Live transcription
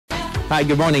Hi,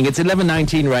 good morning. It's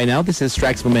 11:19 right now. This is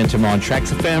Trax Momentum on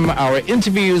TraxxFM. Our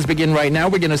interviews begin right now.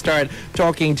 We're going to start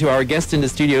talking to our guest in the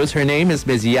studios. Her name is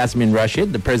Ms. Yasmin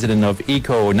Rashid, the president of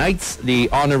Eco Nights, the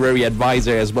honorary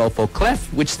advisor as well for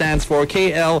CLEF, which stands for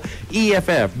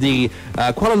KLEFF, the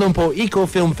Kuala Lumpur Eco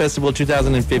Film Festival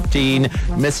 2015.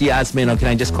 Miss Yasmin, or can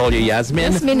I just call you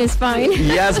Yasmin? Yasmin is fine.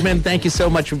 Yasmin, thank you so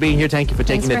much for being here. Thank you for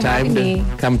taking the time to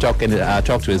come talk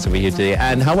to us over here today.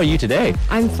 And how are you today?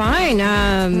 I'm fine.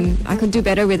 I could do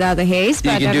better without the haze.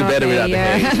 But you can do better without the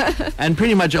haze. And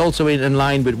pretty much also in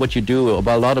line with what you do, a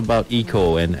lot about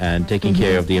eco and taking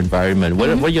care of the environment. What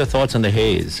are your thoughts on the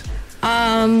haze?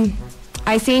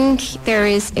 I think there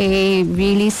is a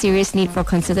really serious need for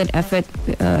concerted effort,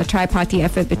 tri-party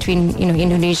effort between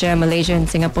Indonesia, Malaysia and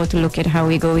Singapore to look at how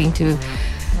we're going to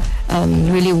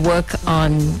really work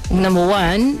on, number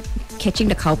one, catching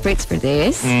the culprits for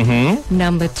this.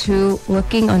 Number two,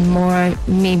 working on more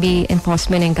maybe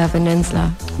enforcement and governance.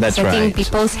 That's right. I think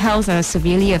people's health are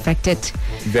severely affected.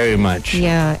 Very much.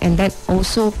 Yeah, and that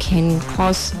also can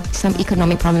cause some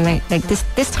economic problem. Like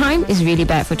this time is really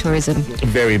bad for tourism.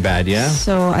 Very bad, yeah.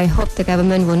 So I hope the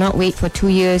government will not wait for 2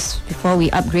 years before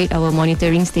we upgrade our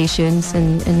monitoring stations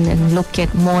and look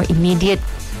at more immediate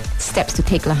steps to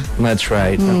take. That's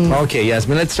right. Okay,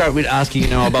 Yasmin, let's start with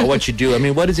asking about what you do. I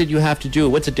mean, what is it you have to do?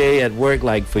 What's a day at work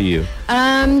like for you?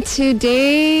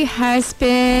 Today has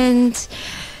been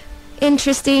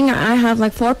interesting. I have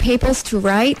 4 papers to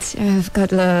write. I've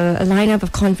got a lineup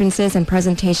of conferences and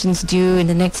presentations due in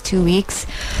the next 2 weeks.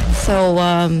 So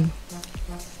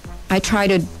I try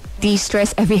to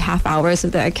de-stress every half hour so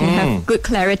that I can have good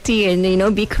clarity and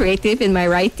be creative in my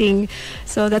writing.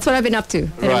 So that's what I've been up to.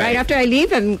 And right after I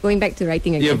leave, I'm going back to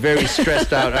writing again. You're very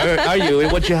stressed out, are you?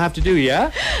 What you have to do,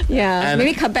 yeah? Yeah, and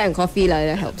maybe cut back on coffee,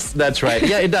 that helps. That's right.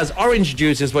 Yeah, it does. Orange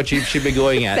juice is what you should be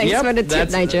going at. Thanks for the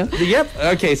tip, Nigel. Yep.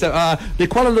 Okay, so the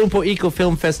Kuala Lumpur Eco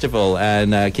Film Festival,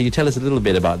 and can you tell us a little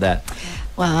bit about that?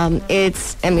 Well, it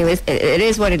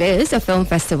is what it is, a film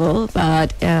festival,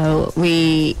 but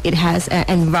it has an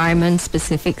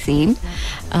environment-specific theme.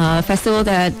 Festival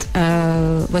that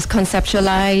was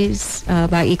conceptualized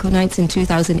by Eco Nights in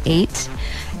 2008.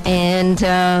 And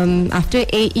after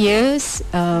 8 years,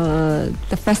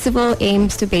 the festival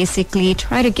aims to basically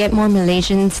try to get more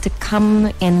Malaysians to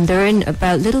come and learn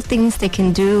about little things they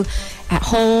can do at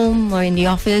home or in the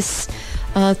office,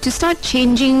 to start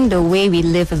changing the way we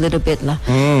live a little bit.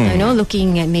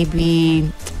 Looking at maybe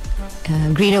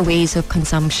greener ways of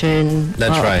consumption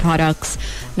of products.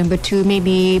 Number two,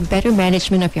 maybe better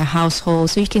management of your household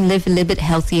so you can live a little bit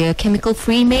healthier,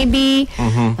 chemical-free maybe.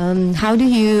 How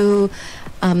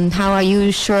are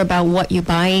you sure about what you're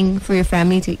buying for your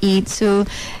family to eat? So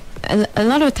a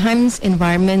lot of times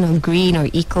environment or green or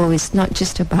eco is not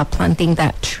just about planting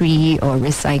that tree or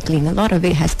recycling. A lot of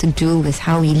it has to do with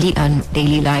how we lead our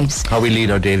daily lives.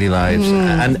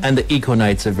 And the Eco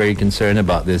Nights are very concerned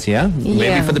about this, yeah?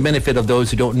 Maybe for the benefit of those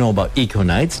who don't know about Eco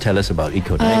Nights, tell us about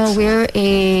Eco Nights. We're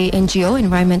a NGO,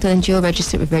 environmental NGO,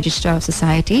 registered with Registrar of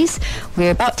Societies.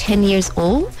 We're about 10 years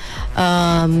old.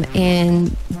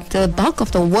 And the bulk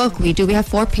of the work we do, we have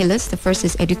 4 pillars. The first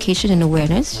is education and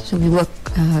awareness. So we work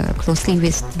closely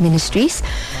with ministries.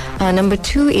 Number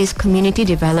 2 is community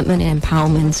development and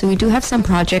empowerment. So we do have some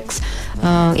projects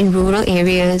in rural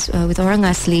areas with Orang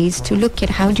Aslis to look at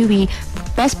how do we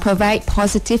best provide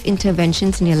positive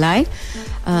interventions in their life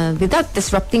without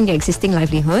disrupting their existing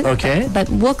livelihood. Okay. But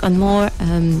work on more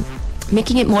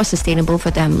making it more sustainable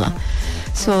for them.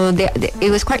 So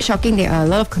it was quite shocking. There are a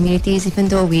lot of communities, even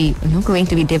though we are going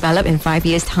to be developed in 5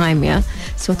 years' time,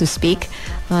 so to speak.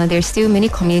 There's still many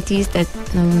communities that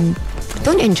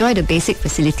don't enjoy the basic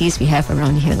facilities we have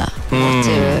around here,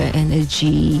 water,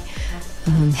 energy,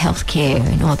 healthcare,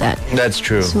 and all that. That's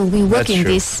true. So we work in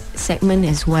this segment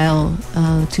as well,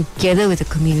 together with the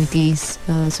communities.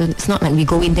 So it's not like we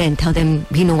go in there and tell them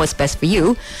we know what's best for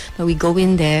you, but we go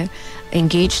in there,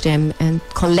 engage them, and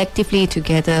collectively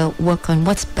together work on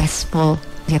what's best for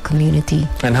their community.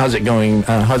 And how's it going?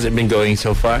 How's it been going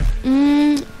so far?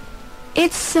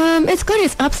 It's got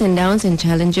its ups and downs and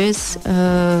challenges.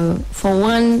 For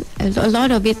one, a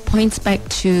lot of it points back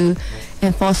to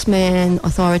enforcement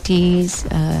authorities,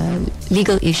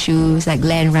 legal issues like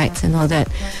land rights and all that.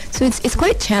 So it's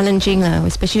quite challenging,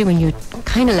 especially when you're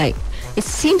kind of it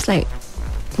seems like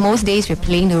most days we're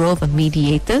playing the role of a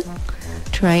mediator,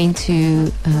 trying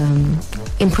to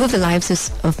improve the lives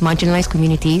of marginalized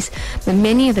communities, but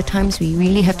many of the times we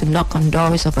really have to knock on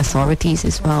doors of authorities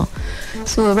as well.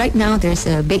 So right now there's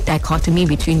a big dichotomy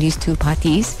between these two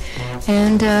parties,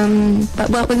 and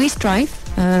but we strive.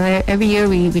 Every year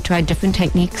we try different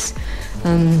techniques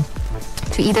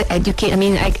to either educate. I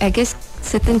mean, I guess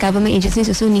certain government agencies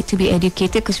also need to be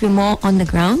educated because we're more on the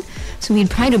ground. So we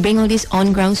try to bring all these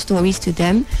on-ground stories to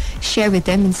them, share with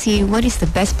them, and see what is the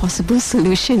best possible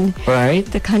solution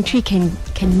the country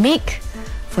can make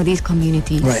for these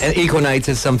communities. Right, and Eco Nights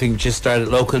is something just started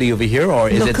locally over here, or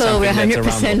is it something we're 100%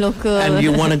 that's around local. And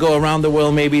you want to go around the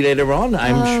world maybe later on?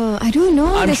 I don't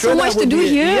know. There's so much to do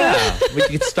here. Yeah, we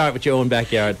could start with your own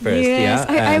backyard first. Yes,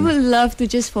 yeah, I would love to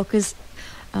just focus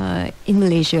in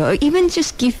Malaysia, or even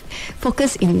just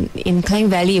focus in Klang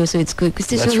Valley also. It's good because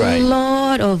there's a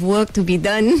lot of work to be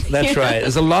done. That's right.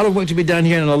 There's a lot of work to be done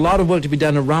here, and a lot of work to be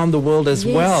done around the world as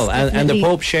well. And the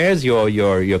Pope shares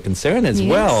your concern as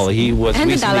well. He was and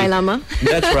recently, the Dalai Lama.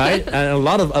 That's right, and a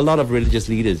lot of religious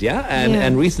leaders.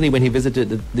 And recently when he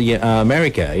visited the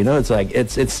America, it's like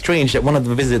it's strange that one of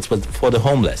the visits was for the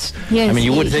homeless. Yes, I mean,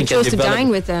 you would think he chose to dine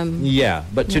with them. Yeah,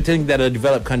 but to think that a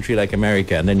developed country like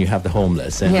America, and then you have the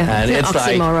homeless. And it's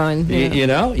oxymoron.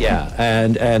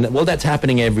 And well, that's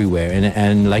happening everywhere.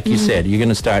 And like you said, you're going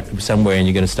to start somewhere, and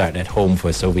you're going to start at home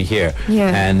first over here.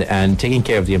 And taking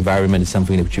care of the environment is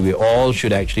something that we all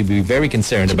should actually be very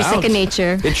concerned about. Second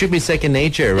nature. It should be second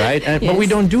nature, right? But we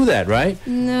don't do that, right?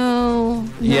 No,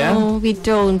 we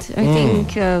don't. I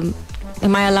think.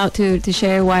 Am I allowed to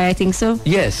share why I think so?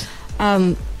 Yes.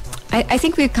 I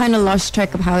think we've kind of lost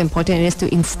track of how important it is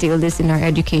to instill this in our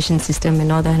education system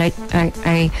and all that.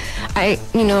 I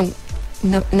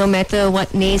no matter what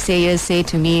naysayers say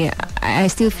to me, I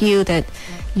still feel that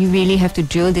you really have to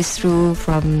drill this through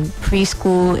from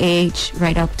preschool age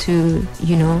right up to,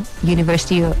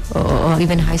 university or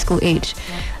even high school age.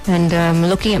 And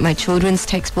looking at my children's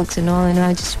textbooks and all, and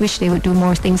I just wish they would do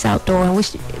more things outdoor.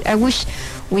 I wish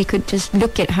we could just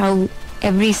look at how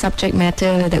every subject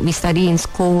matter that we study in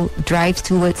school drives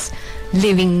towards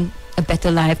living a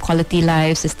better life, quality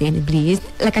life, sustainably.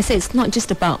 Like I said, it's not just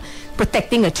about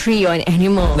protecting a tree or an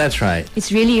animal. That's right.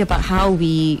 It's really about how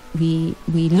we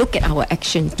look at our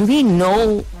actions. Do we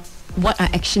know what our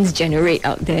actions generate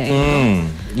out there?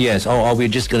 Yes, or we're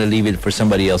just going to leave it for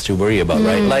somebody else to worry about,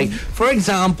 right? Like, for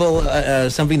example,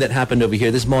 something that happened over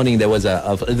here this morning, there was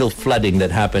a little flooding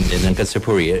that happened in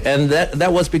Angkasapuri, and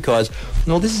that was because,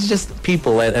 this is just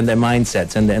people and their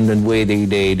mindsets and the way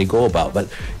they go about. But,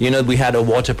 we had a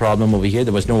water problem over here.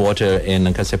 There was no water in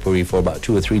Angkasapuri for about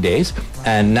 2 or 3 days,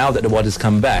 and now that the water's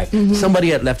come back, somebody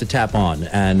had left the tap on,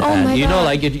 and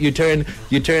like you turn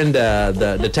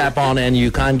the tap on and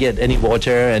you can't get any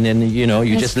water, and then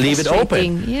you just leave it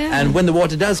open. And when the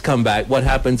water does come back, what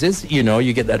happens is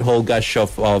you get that whole gush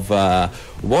of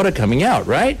water coming out,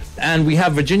 right? And we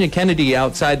have Virginia Kennedy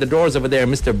outside the doors over there,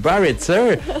 Mr. Barrett,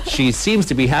 sir. She seems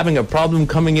to be having a problem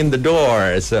coming in the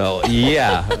door. So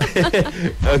yeah,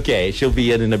 okay, she'll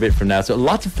be in a bit from now. So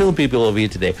lots of film people over here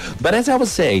today. But as I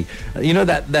was saying,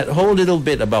 that whole little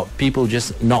bit about people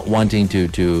just not wanting to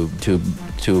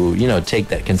take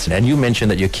that concern. And you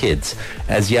mentioned that your kids,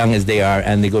 as young as they are,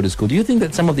 and they go to school, do you think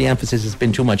that some of the emphasis has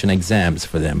been too much on exams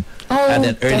for them at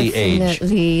that early age?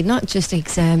 Definitely. Not just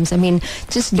exams. I mean,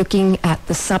 just looking at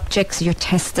the subjects you're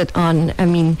tested on. I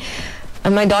mean,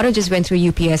 my daughter just went through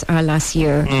UPSR last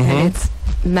year, and it's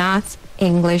math,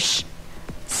 English,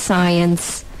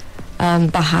 science,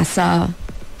 Bahasa,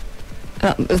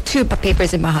 2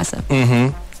 papers in Bahasa.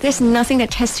 There's nothing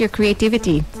that tests your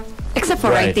creativity, except for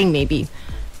writing, maybe.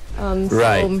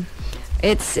 So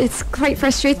it's quite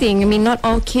frustrating. I mean, not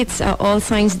all kids are all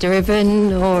science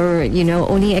driven or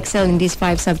only excel in these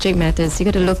 5 subject matters. You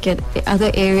got to look at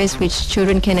other areas which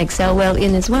children can excel well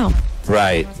in as well.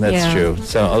 Right, that's true.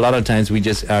 So a lot of times we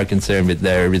just are concerned with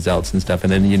their results and stuff,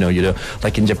 and then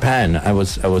like in Japan, I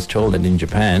was told that in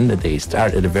Japan that they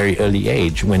start at a very early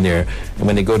age when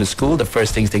they go to school. The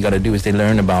first things they got to do is they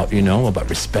learn about about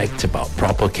respect, about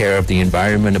proper care of the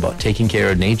environment, about taking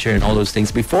care of nature, and all those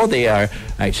things before they are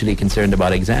actually concerned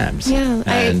about exams. Yeah,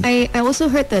 I also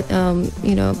heard that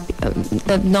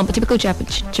the typical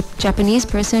Japanese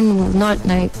person will not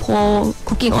like pour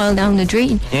cooking oil down the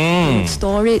drain,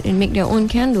 store it and make their own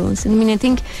candles. I mean, I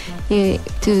think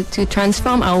to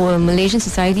transform our Malaysian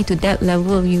society to that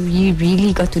level, you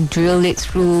really got to drill it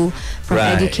through from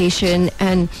education,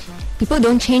 and people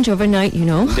don't change overnight,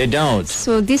 They don't.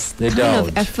 So this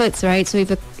of efforts, right? So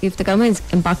if the government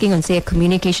is embarking on, say, a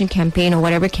communication campaign or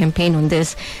whatever campaign on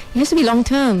this, it has to be long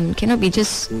term. It cannot be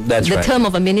just term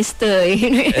of a minister.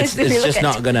 It's just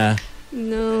not gonna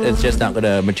No. It's just not going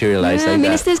to materialize like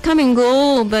ministers come and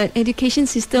go, but education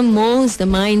system molds the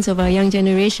minds of our young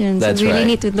generation. That's so we really right.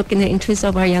 need to look in the interest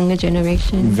of our younger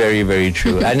generation. Very, very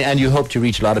true. and you hope to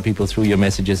reach a lot of people through your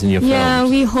messages and your Yeah,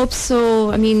 films. we hope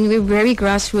so. I mean, we're very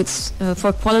grassroots.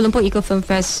 For Kuala Lumpur Eco Film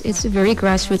Fest, it's a very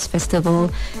grassroots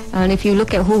festival. And if you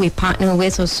look at who we partner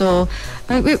with or so,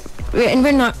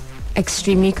 we're not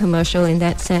extremely commercial in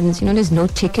that sense. You know, there's no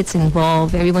tickets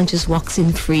involved. Everyone just walks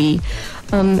in free.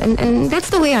 And that's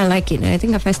the way I like it. I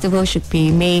think a festival should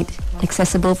be made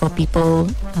accessible for people.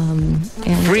 And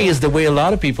Free is the way a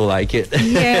lot of people like it.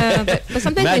 Yeah, but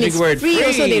sometimes when Magic it's word, free,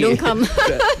 also they don't come.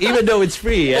 Even though it's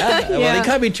free, yeah? Well, Yeah. it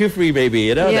can't be too free, maybe,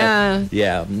 you know? Yeah.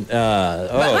 Yeah.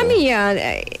 But I mean,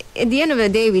 at the end of the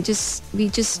day, we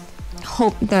just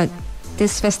hope that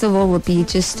this festival will be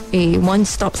just a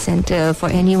one-stop center for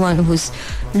anyone who's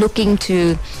looking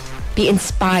to be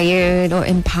inspired or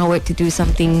empowered to do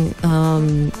something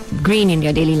green in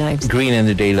their daily lives. Green in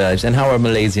their daily lives. And how are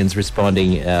Malaysians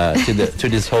responding to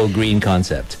this whole green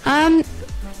concept? I'm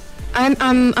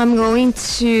going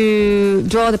to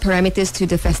draw the parameters to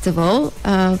the festival.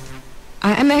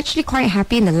 I'm actually quite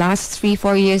happy. In the last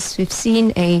 3-4 years, we've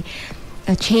seen a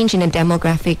change in the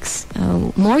demographics.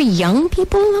 More young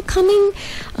people are coming.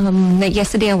 Like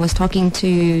yesterday, I was talking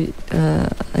to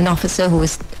an officer who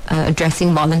was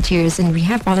addressing volunteers, and we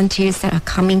have volunteers that are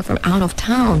coming from out of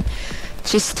town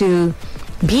just to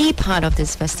be part of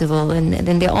this festival, and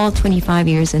then they're all 25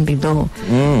 years and below.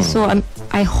 So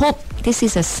I hope this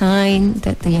is a sign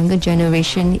that the younger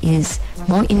generation is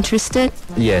more interested.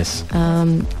 Yes.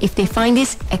 If they find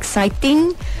this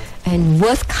exciting and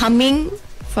worth coming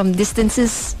from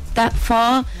distances that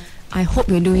far, I hope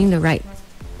we're doing the right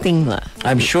thing.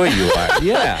 I'm sure you are.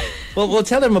 Yeah. Well, we'll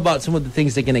tell them about some of the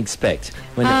things they can expect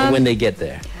when they get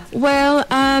there. Well,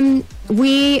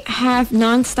 we have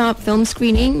non-stop film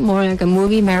screening, more like a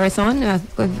movie marathon.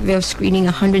 We're screening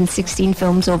 116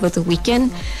 films over the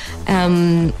weekend.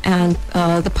 And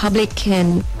the public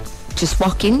can just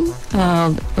walk in.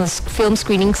 A film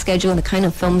screening schedule and the kind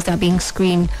of films that are being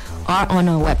screened are on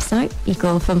our website,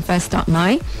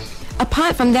 ecofilmfest.my.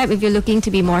 Apart from that, if you're looking to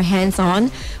be more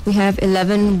hands-on, we have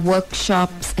 11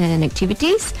 workshops and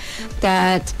activities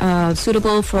that are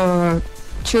suitable for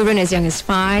children as young as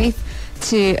 5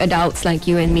 to adults like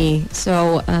you and me.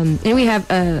 So, and we have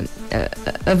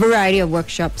a variety of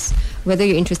workshops, whether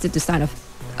you're interested to start an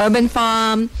urban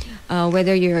farm,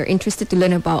 whether you're interested to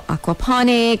learn about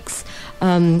aquaponics,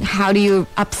 how do you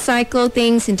upcycle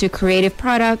things into creative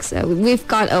products. We've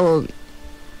got a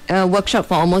workshop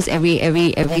for almost every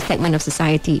segment of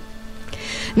society.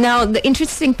 Now, the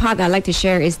interesting part I'd like to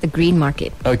share is the green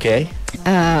market. Okay.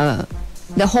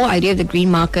 The whole idea of the green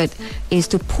market is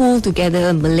to pull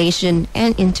together Malaysian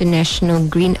and international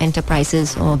green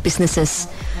enterprises or businesses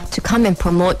to come and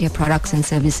promote their products and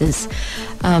services.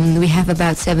 We have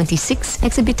about 76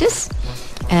 exhibitors.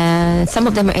 Some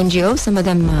of them are NGOs, some of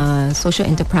them are social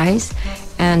enterprise.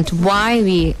 And why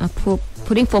we are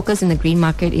putting focus in the green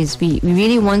market is we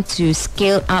really want to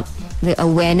scale up the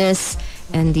awareness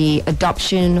and the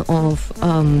adoption of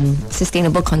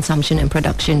sustainable consumption and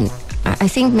production. I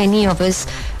think many of us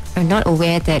are not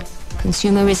aware that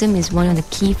consumerism is one of the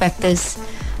key factors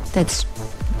that's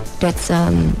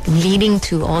leading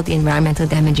to all the environmental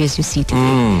damages you see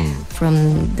today.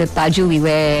 From the baju we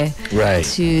wear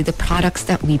to the products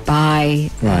that we buy,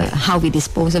 how we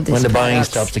dispose of these products. When the buying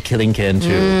stops, the killing can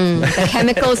too. The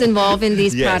chemicals involved in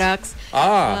these products.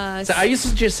 So are you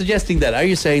suggesting that? Are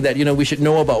you saying that, we should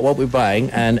know about what we're buying,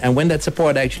 and when that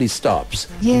support actually stops,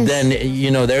 then,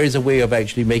 there is a way of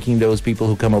actually making those people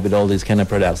who come up with all these kind of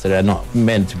products that are not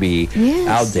meant to be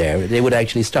out there, they would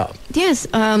actually stop? Yes,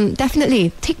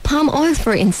 definitely. Take palm oil,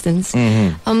 for instance.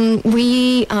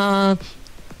 We are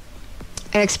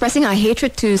expressing our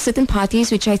hatred to certain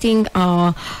parties, which I think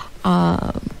are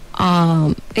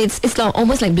it's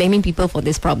almost like blaming people for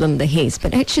this problem, the haze.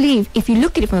 But actually, if you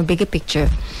look at it from a bigger picture,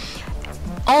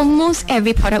 almost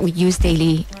every product we use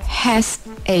daily has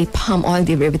a palm oil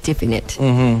derivative in it.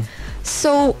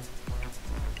 So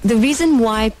the reason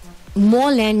why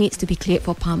more land needs to be cleared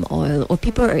for palm oil, or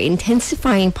people are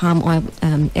intensifying palm oil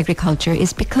agriculture,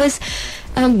 is because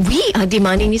we are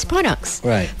demanding these products.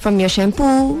 From your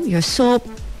shampoo, your soap,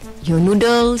 your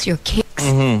noodles, your cakes,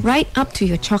 right up to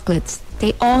your chocolates.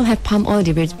 They all have palm oil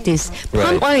derivatives.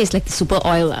 Palm oil is like the super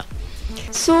oil.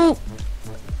 So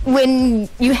when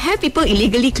you have people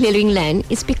illegally clearing land,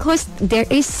 it's because there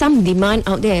is some demand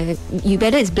out there.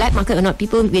 Whether it's black market or not,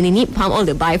 people, when they need palm oil,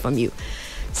 they buy from you.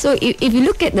 So if you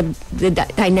look at the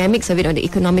dynamics of it or the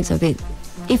economics of it,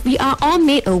 if we are all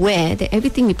made aware that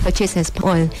everything we purchase has palm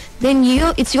oil, then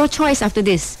it's your choice after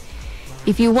this.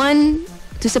 if you want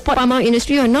to support palm oil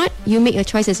industry or not, you make a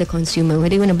choice as a consumer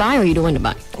whether you want to buy or you don't want to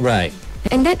buy. Right.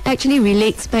 And that actually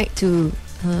relates back to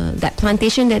that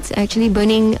plantation that's actually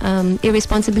burning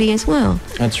irresponsibly as well.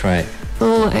 That's right.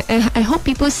 So I hope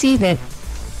people see that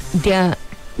their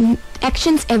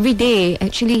actions every day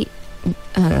actually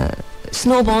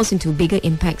snowballs into bigger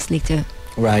impacts later.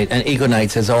 Right, and Eco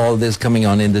Nights has all this coming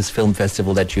on in this film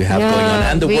festival that you have going on,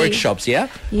 and the workshops, yeah?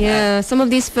 Yeah, some of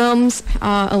these films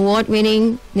are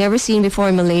award-winning, never seen before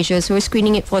in Malaysia, so we're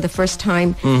screening it for the first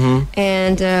time.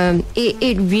 And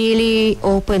it really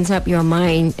opens up your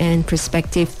mind and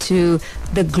perspective to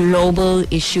the global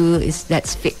issue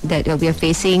that we are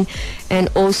facing, and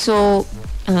also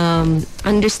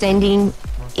understanding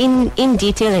in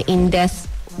detail and in depth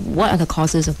what are the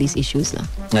causes of these issues.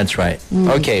 That's right.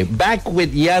 Okay, back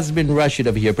with Yasmin Rashid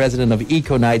over here, president of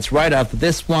Eco Nights, right after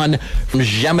this one from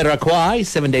Jamiroquai,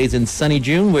 7 days in sunny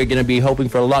June. We're going to be hoping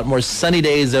for a lot more sunny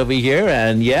days over here,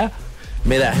 and yeah,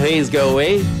 may that haze go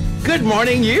away. Good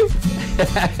morning, you.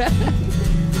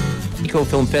 Eco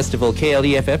Film Festival,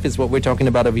 KLEFF, is what we're talking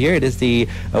about over here. It is the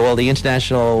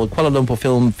International Kuala Lumpur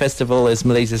Film Festival is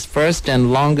Malaysia's first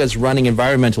and longest running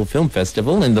environmental film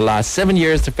festival. In the last 7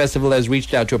 years, the festival has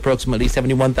reached out to approximately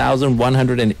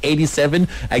 71,187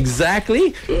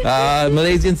 exactly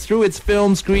Malaysians through its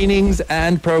film screenings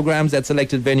and programs at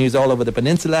selected venues all over the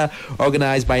peninsula,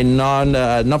 organized by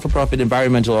not-for-profit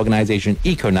environmental organization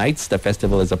Eco Nights. The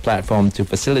festival is a platform to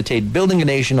facilitate building a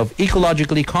nation of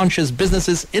ecologically conscious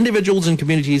businesses, individuals and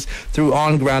communities through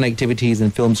on-ground activities,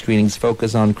 and film screenings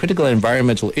focus on critical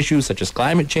environmental issues such as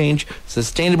climate change,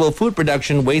 sustainable food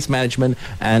production, waste management,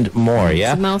 and more.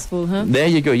 Yeah, it's a mouthful, huh? There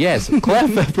you go. Yes,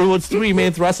 CLEF promotes three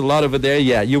main thrusts. A lot over there.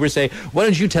 Yeah, you were saying. Why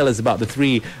don't you tell us about the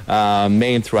three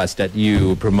main thrusts that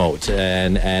you promote?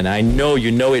 And I know you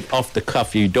know it off the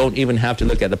cuff. You don't even have to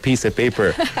look at a piece of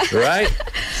paper, right?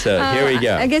 So here we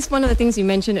go. I guess one of the things you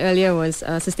mentioned earlier was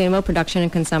sustainable production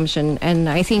and consumption, and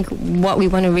I think what we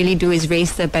want to really do is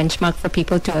raise the benchmark for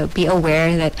people to be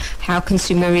aware that how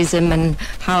consumerism and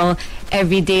how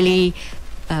everyday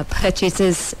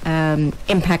purchases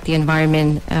impact the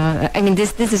environment. I mean,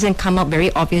 this doesn't come up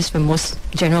very obvious for most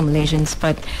general Malaysians,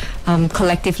 but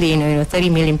collectively, 30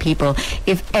 million people,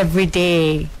 if every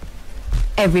day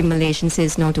every Malaysian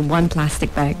says no to one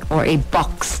plastic bag or a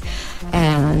box,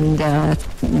 and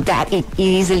that it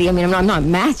easily, I mean, I'm not a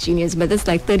math genius, but there's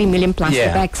like 30 million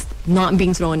plastic bags not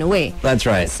being thrown away. That's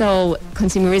right. So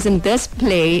consumerism does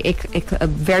play a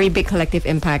very big collective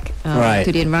impact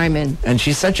to the environment. And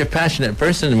she's such a passionate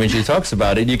person when she talks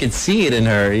about it. You can see it in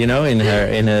her,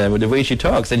 in the way she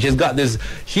talks. And she's got this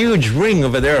huge ring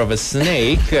over there of a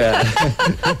snake,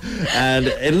 and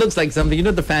it looks like something.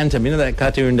 The Phantom. That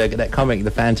cartoon, that comic,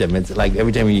 the Phantom. It's like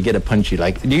every time you get a punch, do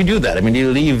you do that? I mean, do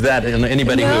you leave that on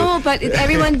anybody? No, but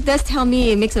everyone does tell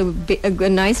me it makes a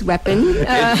nice weapon.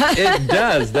 It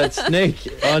does. That snake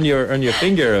on your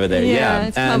finger over there. Yeah,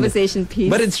 it's a conversation piece.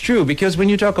 But it's true, because when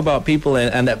you talk about people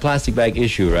and that plastic bag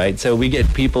issue, right? So we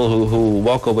get people who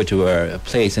walk over to a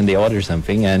place and they order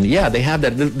something, and they have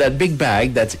that big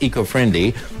bag that's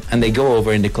eco-friendly, and they go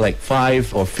over and they collect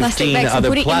 5 or 15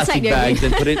 other plastic bags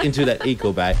and put it into that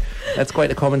eco bag. That's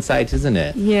quite a common sight, isn't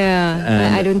it?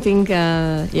 Yeah, I don't think.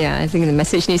 I think the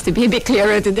message needs to be a bit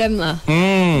clearer to them, lah.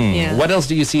 Yeah. What else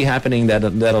do you see happening that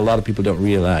a lot of people don't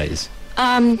realize?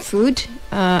 Food.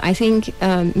 I think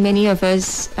many of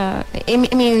us. I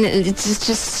mean, it's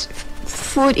just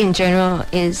food in general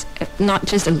is not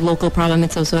just a local problem;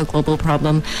 it's also a global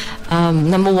problem.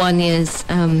 Number one is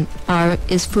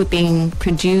food being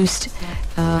produced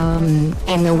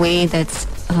in a way that's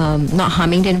not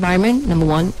harming the environment, number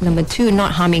one. Number two,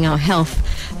 not harming our health.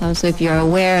 So if you're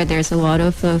aware, there's a lot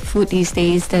of food these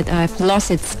days that have lost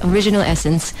its original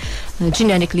essence,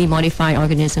 genetically modified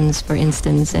organisms, for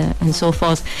instance, and so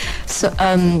forth. So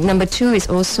number two is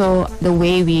also the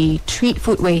way we treat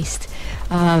food waste.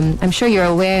 I'm sure you're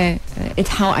aware, it's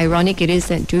how ironic it is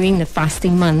that during the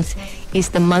fasting month is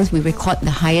the month we record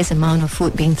the highest amount of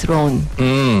food being thrown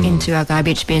into our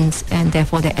garbage bins, and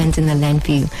therefore that ends in the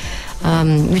landfill.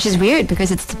 Which is weird,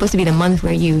 because it's supposed to be the month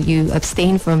where you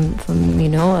abstain from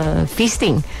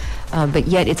feasting. But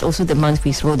yet it's also the month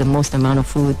we throw the most amount of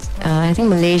food. I think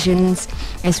Malaysians,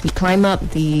 as we climb up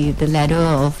the ladder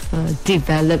of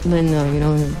development,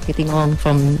 getting on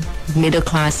from middle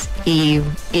class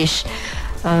ish,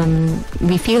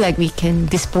 we feel like we can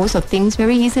dispose of things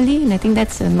very easily, and I think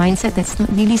that's a mindset that's not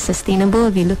really sustainable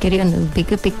if you look at it on the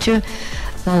bigger picture.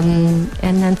 And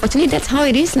unfortunately, that's how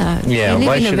it is, lah. Yeah, we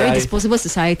live in a very disposable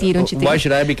society, don't you think? Why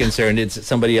should I be concerned? It's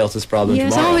somebody else's problem tomorrow.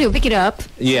 Somebody will pick it up.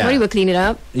 Yeah. Somebody will clean it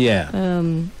up. Yeah.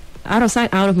 out of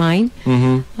sight, out of mind.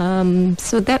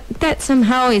 So that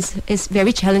somehow is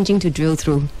very challenging to drill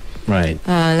through. Right.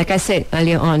 Like I said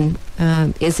earlier on,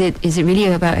 is it really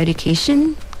about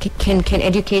education? Can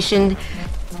education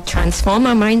transform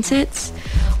our mindsets,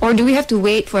 or do we have to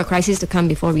wait for a crisis to come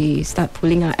before we start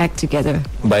pulling our act together?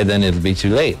 By then it'll be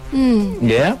too late.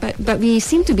 Yeah. But we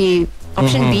seem to be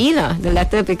option B, the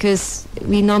latter, because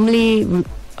we normally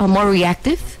are more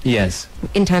reactive. Yes.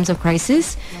 In times of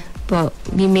crisis, but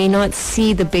we may not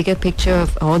see the bigger picture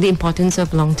of all the importance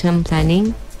of long-term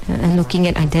planning and looking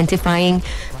at identifying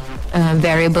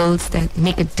variables that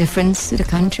make a difference to the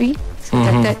country. So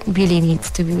that really needs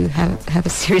to have a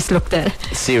serious look at.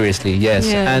 Seriously, yes.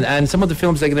 Yeah. And some of the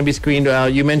films that are going to be screened,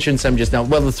 you mentioned some just now.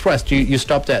 Well, The Thrust, you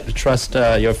stopped at Trust,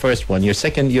 your first one. Your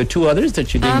second, your two others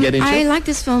that you didn't get into? I like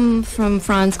this film from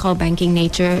France called Banking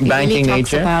Nature. It Banking really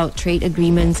talks Nature. about trade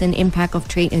agreements and impact of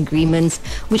trade agreements,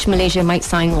 which Malaysia might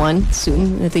sign one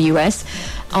soon with the US,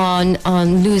 on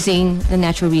losing the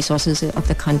natural resources of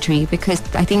the country. Because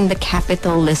I think the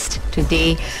capitalist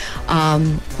today,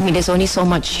 there's only so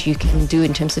much you can do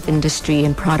in terms of industry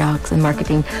and products and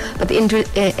marketing. But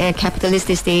the capitalists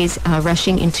these days are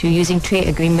rushing into using trade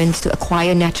agreements to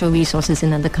acquire natural resources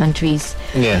in other countries.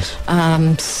 Yes.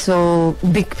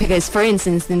 Because, for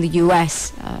instance, in the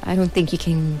US, I don't think you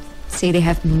can say they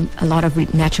have a lot of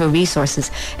natural resources.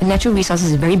 And natural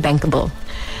resources is very bankable.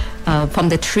 From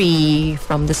the tree,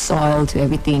 from the soil to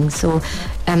everything. So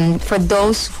for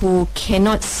those who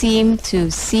cannot seem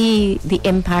to see the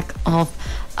impact of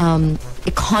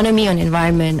economy on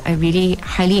environment, I really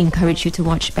highly encourage you to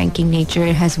watch Banking Nature.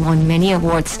 It has won many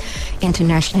awards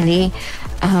internationally.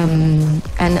 And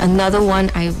another one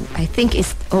I think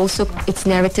is also, it's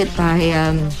narrated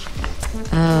by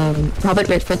Robert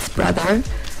Redford's brother,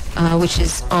 which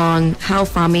is on how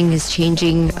farming is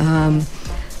changing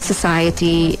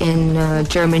society in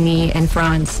Germany and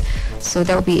France. So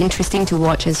that will be interesting to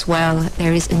watch as well.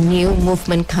 There is a new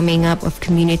movement coming up of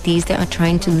communities that are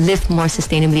trying to live more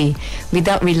sustainably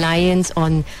without reliance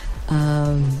on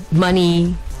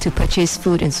money to purchase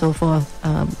food and so forth.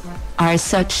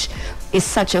 Is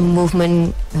such a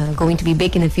movement going to be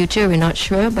big in the future? We're not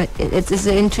sure, but it's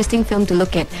an interesting film to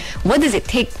look at. What does it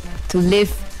take to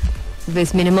live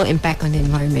with minimal impact on the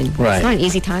environment? Right. It's not an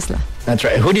easy task. That's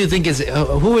right. Who do you think is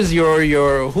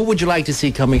who would you like to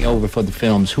see coming over for the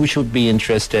films? Who should be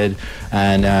interested,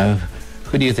 and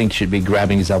who do you think should be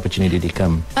grabbing this opportunity to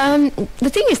come? The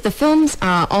thing is, the films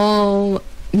are all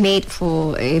made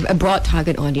for a broad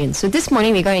target audience. So this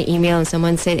morning we got an email and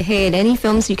someone said, hey, any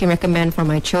films you can recommend for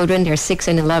my children? They're 6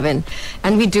 and 11.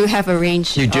 And we do have a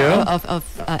range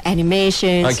of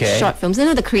animations, short films. You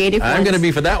know, the creative ones. I'm going to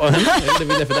be for that one. I'm going to be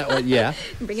there for that one, yeah.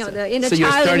 Bring out the inner so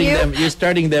child you're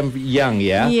starting them young,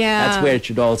 yeah? Yeah. That's where it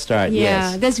should all start, yeah.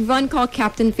 yes. There's one called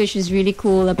Captain Fish is really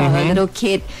cool about a little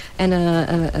kid and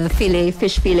a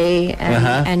fish fillet,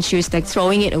 and she was like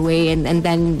throwing it away, and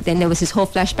then there was this whole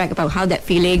flashback about how that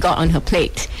fillet got on her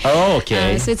plate. Oh,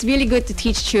 okay. So it's really good to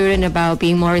teach children about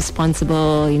being more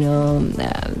responsible,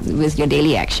 with your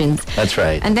daily actions. That's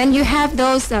right. And then you have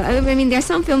those, there are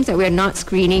some films that we're not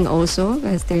screening also,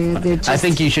 as they're just... I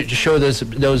think you should show those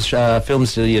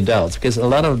films to the adults, because a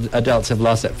lot of adults have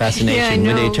lost that fascination.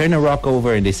 When they turn a rock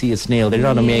over and they see a snail, they're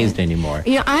not amazed anymore.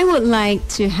 I would like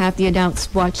to have the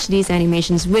adults watch these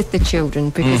animations with the children,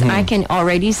 because I can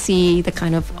already see the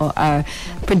kind of,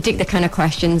 predict the kind of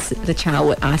questions the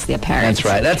child would ask their parents.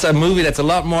 That's right. That's a movie that's a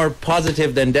lot more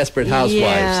positive than Desperate Housewives.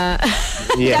 Yeah.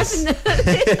 Yes.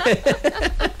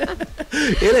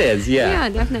 It is, yeah. Yeah,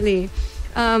 definitely.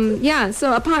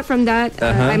 So apart from that,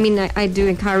 I do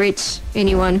encourage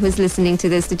anyone who's listening to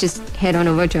this to just head on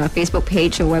over to our Facebook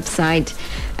page or website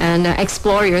and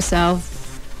explore yourself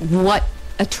what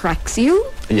attracts you,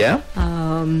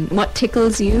 what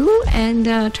tickles you, and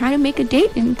try to make a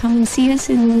date and come and see us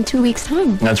in 2 weeks'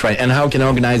 time. That's right. And how can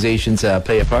organizations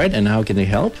play a part, and how can they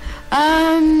help?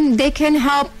 They can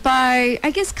help by,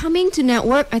 I guess, coming to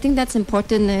network. I think that's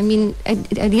important. I mean,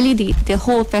 ideally, the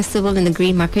whole festival in the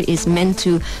green market is meant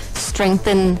to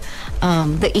strengthen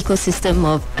the ecosystem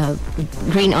of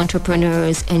green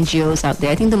entrepreneurs, NGOs out there.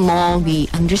 I think the more we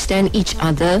understand each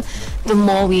other, the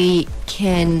more we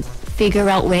can figure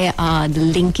out where are the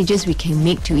linkages we can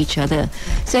make to each other.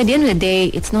 So at the end of the day,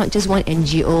 it's not just one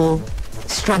NGO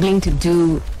struggling to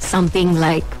do something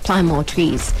like plant more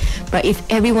trees. But if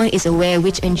everyone is aware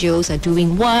which NGOs are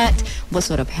doing what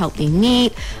sort of help they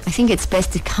need, I think it's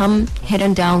best to come head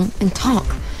on down and talk.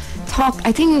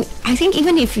 I think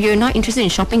even if you're not interested in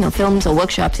shopping or films or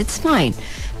workshops, it's fine.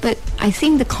 But I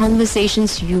think the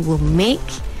conversations you will make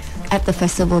at the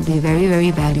festival will be very,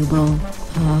 very valuable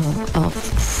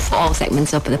for all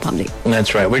segments of the public.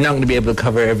 That's right. We're not going to be able to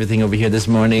cover everything over here this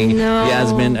morning, No.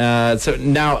 Yasmin. So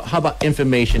now, how about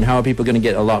information? How are people going to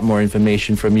get a lot more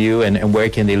information from you, and where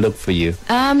can they look for you?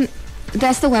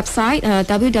 That's the website,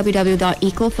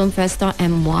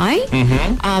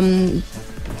 www.ecofilmfest.my.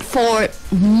 For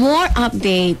more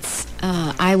updates,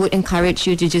 I would encourage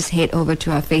you to just head over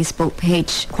to our Facebook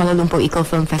page, Kuala Lumpur Eco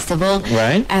Film Festival.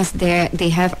 Right. As they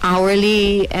have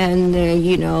hourly and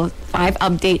 5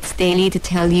 updates daily to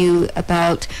tell you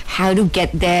about how to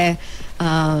get there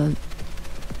in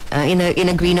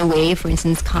a greener way. For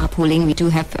instance, carpooling. We do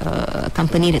have a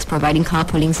company that's providing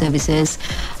carpooling services,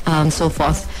 so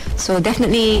forth. So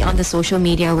definitely on the social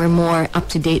media, we're more up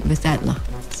to date with that.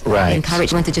 Right. I encourage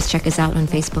everyone to just check us out on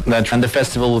Facebook. And the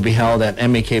festival will be held at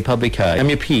MEP Publica. Yeah,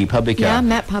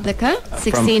 MAP Publica,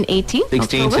 16, 18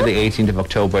 16 October. to the 18th of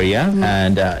October, yeah?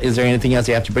 And is there anything else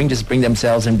you have to bring? Just bring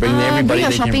themselves and bring everybody bring your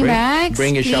they shopping can bring. bags.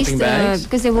 Bring your please, shopping bags.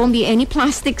 because there won't be any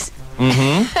plastics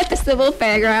at the civil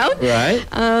fairground. Right.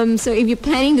 So if you're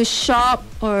planning to shop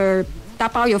or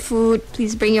tap out your food,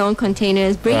 please bring your own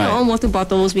containers. Bring your own water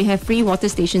bottles. We have free water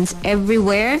stations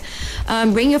everywhere.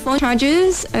 Bring your phone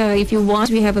chargers. If you want,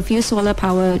 we have a few solar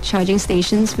power charging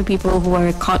stations for people who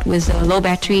are caught with a low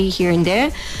battery here and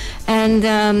there. And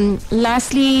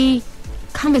lastly,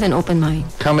 come with an open mind.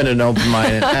 Come with an open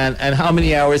mind. and how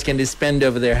many hours can they spend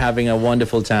over there having a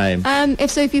wonderful time?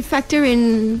 If you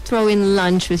throw in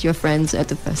lunch with your friends at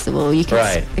the festival, you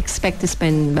can expect to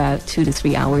spend about 2 to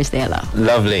 3 hours there.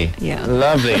 Lovely. Yeah.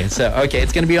 Lovely. So, okay,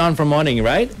 it's going to be on from morning,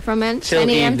 right? From 10 Till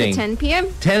a.m. evening. to 10 p.m.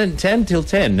 10 till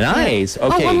 10. Nice. Yeah.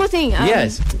 Okay. Oh, one more thing.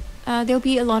 Yes. There'll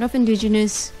be a lot of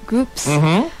indigenous groups.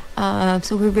 So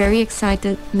we're very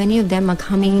excited. Many of them are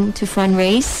coming to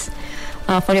fundraise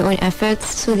for their own efforts.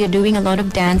 So they're doing a lot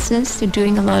of dances. They're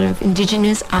doing a lot of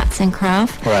indigenous arts and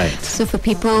craft. Right. So for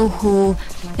people who,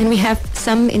 and we have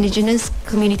some indigenous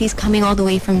communities coming all the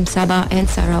way from Sabah and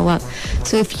Sarawak.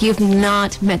 So if you've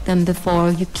not met them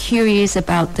before, you're curious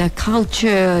about their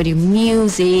culture, their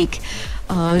music,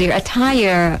 their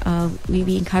attire,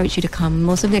 we encourage you to come.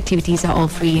 Most of the activities are all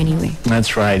free anyway.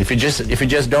 That's right. If you're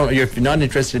not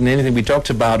interested in anything we talked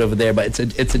about over there, but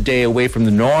it's a day away from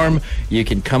the norm, you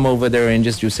can come over there and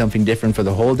just do something different for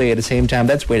the whole day at the same time.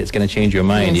 That's where it's going to change your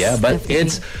mind, Yes, yeah? But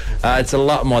definitely. it's a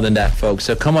lot more than that, folks.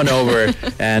 So come on over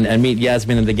and meet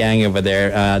Yasmin and the gang over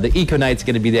there. The Eco Night's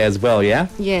going to be there as well, yeah?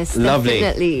 Yes, Lovely.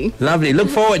 definitely. Lovely. Look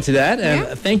forward to that.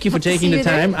 And thank you for Hope to taking see the you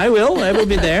there. time. I will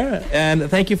be there. And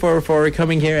thank you for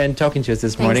coming here and talking to us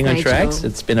this morning on Nigel. Trax.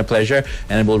 It's been a pleasure.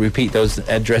 And we'll repeat those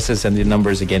addresses and the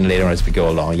numbers again later on as we go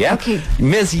along, yeah? Okay.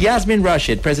 Ms. Yasmin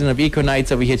Rashid, President of Eco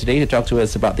Nights, over here today to talk to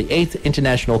us about the 8th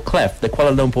International CLEF, the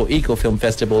Kuala Lumpur Eco Film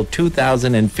Festival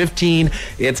 2015.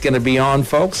 It's going to be on,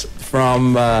 folks,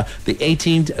 from the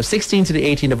 16th to the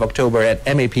 18th of October at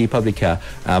MAP Publica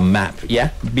MAP. Yeah?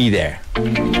 Be there.